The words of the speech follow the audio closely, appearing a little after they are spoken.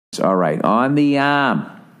All right, on the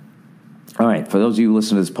all right, for those of you who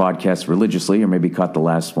listen to this podcast religiously or maybe caught the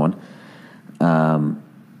last one,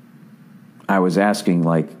 I was asking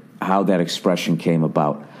like how that expression came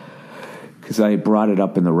about because I had brought it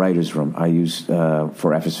up in the writer's room. I used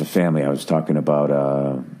for F is for Family. I was talking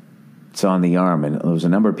about it's on the arm, and there was a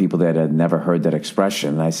number of people that had never heard that expression.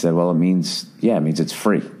 And I said, well, it means it's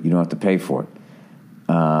free. You don't have to pay for it.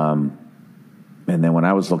 And then when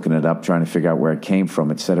I was looking it up, trying to figure out where it came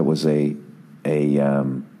from, it said it was it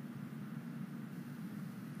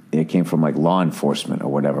came from like law enforcement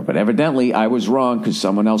or whatever. But evidently I was wrong because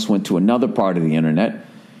someone else went to another part of the internet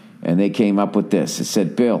and they came up with this. It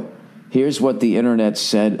said, Bill, here's what the internet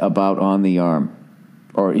said about on the arm.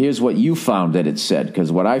 Or here's what you found that it said.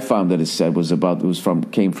 Because what I found that it said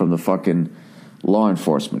came from the fucking law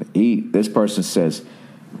enforcement. This person says,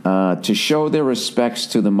 to show their respects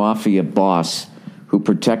to the mafia boss who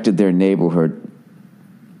protected their neighborhood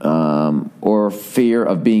or fear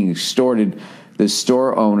of being extorted, the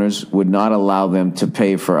store owners would not allow them to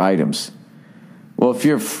pay for items. Well, if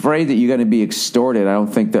you're afraid that you're going to be extorted, I don't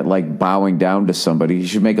think that like bowing down to somebody, you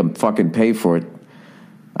should make them fucking pay for it,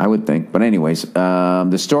 I would think. But anyways,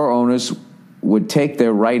 the store owners would take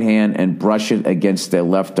their right hand and brush it against their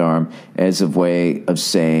left arm as a way of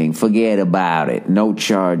saying, forget about it, no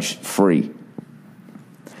charge, free.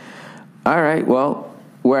 All right, well,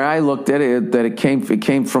 where I looked at it, that it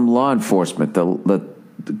came from law enforcement. The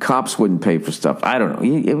cops wouldn't pay for stuff. I don't know.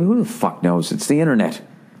 Who the fuck knows? It's the internet.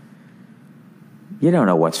 You don't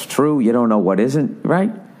know what's true. You don't know what isn't,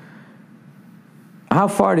 right? How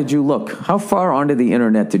far did you look? How far onto the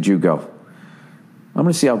internet did you go? I'm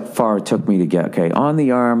going to see how far it took me to get. Okay, on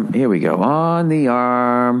the arm. Here we go. On the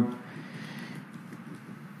arm.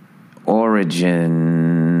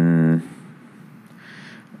 Origin.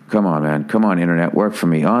 Come on, man. Come on, internet. Work for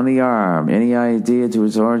me. On the arm. Any idea to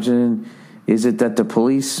its origin? Is it that the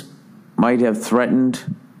police might have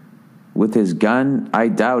threatened with his gun? I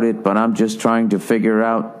doubt it, but I'm just trying to figure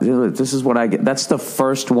out. This is what I get. That's the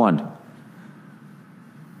first one.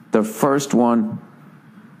 The first one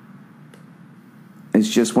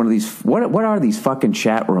is just one of these. What are these fucking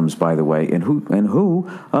chat rooms, by the way? And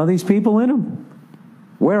who are these people in them?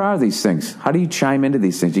 Where are these things? How do you chime into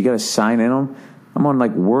these things? You got to sign in them. I'm on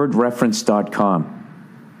like wordreference.com.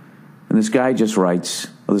 And this guy just writes,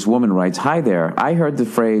 or this woman writes, hi there. I heard the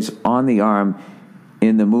phrase on the arm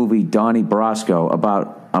in the movie Donnie Brasco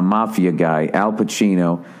about a mafia guy, Al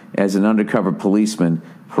Pacino, as an undercover policeman,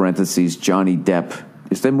 parentheses, Johnny Depp.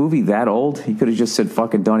 Is the movie that old? He could have just said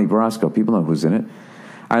fucking Donnie Brasco. People know who's in it.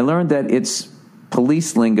 I learned that it's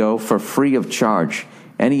police lingo for free of charge.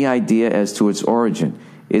 Any idea as to its origin?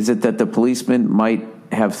 Is it that the policeman might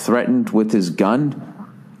have threatened with his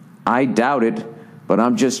gun? I doubt it, but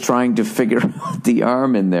I'm just trying to figure out the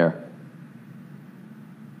arm in there.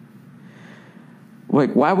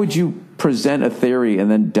 Like, why would you present a theory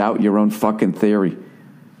and then doubt your own fucking theory?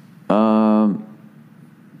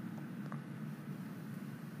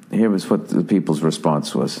 Here was what the people's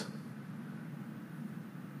response was.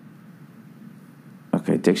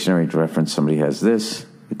 Okay, dictionary reference. Somebody has this.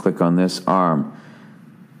 You click on this. Arm.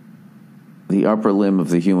 The upper limb of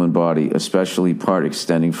the human body, especially part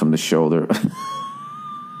extending from the shoulder.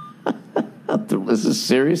 Is this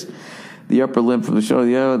serious? The upper limb from the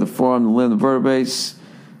shoulder, the forearm, the limb, the vertebrae,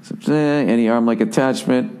 any arm-like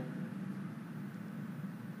attachment.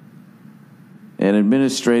 An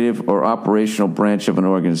administrative or operational branch of an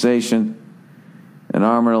organization. An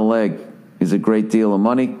arm and a leg is a great deal of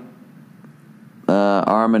money.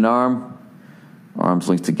 Arm and arm. Arms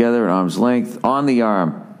linked together, arm's length. On the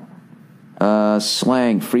arm.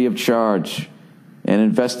 Slang, free of charge. An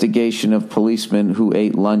investigation of policemen who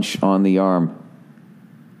ate lunch on the arm.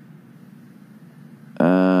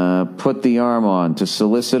 Put the arm on, to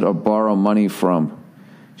solicit or borrow money from.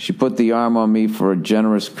 She put the arm on me for a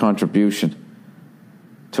generous contribution.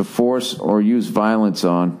 To force or use violence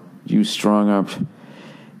on. Use strong arms.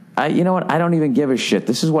 You know what? I don't even give a shit.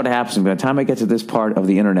 This is what happens. By the time I get to this part of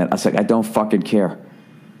the internet, I was like, I don't fucking care.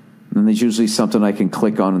 And there's usually something I can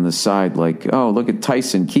click on the side, like, oh, look at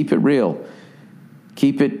Tyson. Keep it real.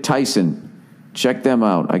 Keep it Tyson. Check them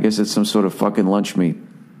out. I guess it's some sort of fucking lunch meat.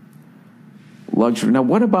 Luxury. Now,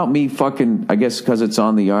 what about me fucking, I guess because it's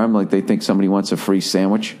on the arm, like they think somebody wants a free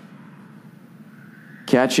sandwich?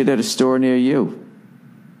 Catch it at a store near you.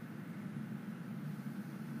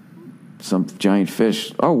 Some giant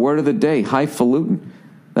fish. Oh, word of the day, highfalutin.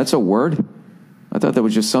 That's a word? I thought that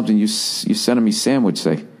was just something you sent me sandwich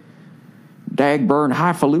say. Dagburn,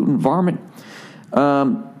 highfalutin varmint.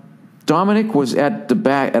 Dominic was at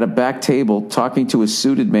a back table talking to a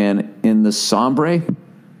suited man in the sombre.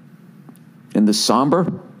 in the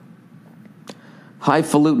somber,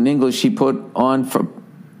 highfalutin English he put on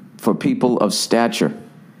for people of stature.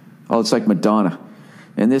 Oh, it's like Madonna.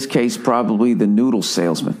 In this case, probably the noodle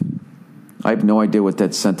salesman. I have no idea what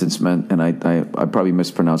that sentence meant, and I probably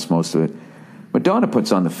mispronounced most of it. Madonna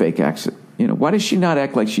puts on the fake accent. Why does she not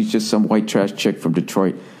act like she's just some white trash chick from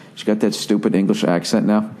Detroit? She got that stupid English accent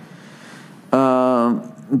now.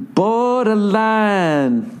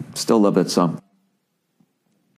 Borderline. Still love that song.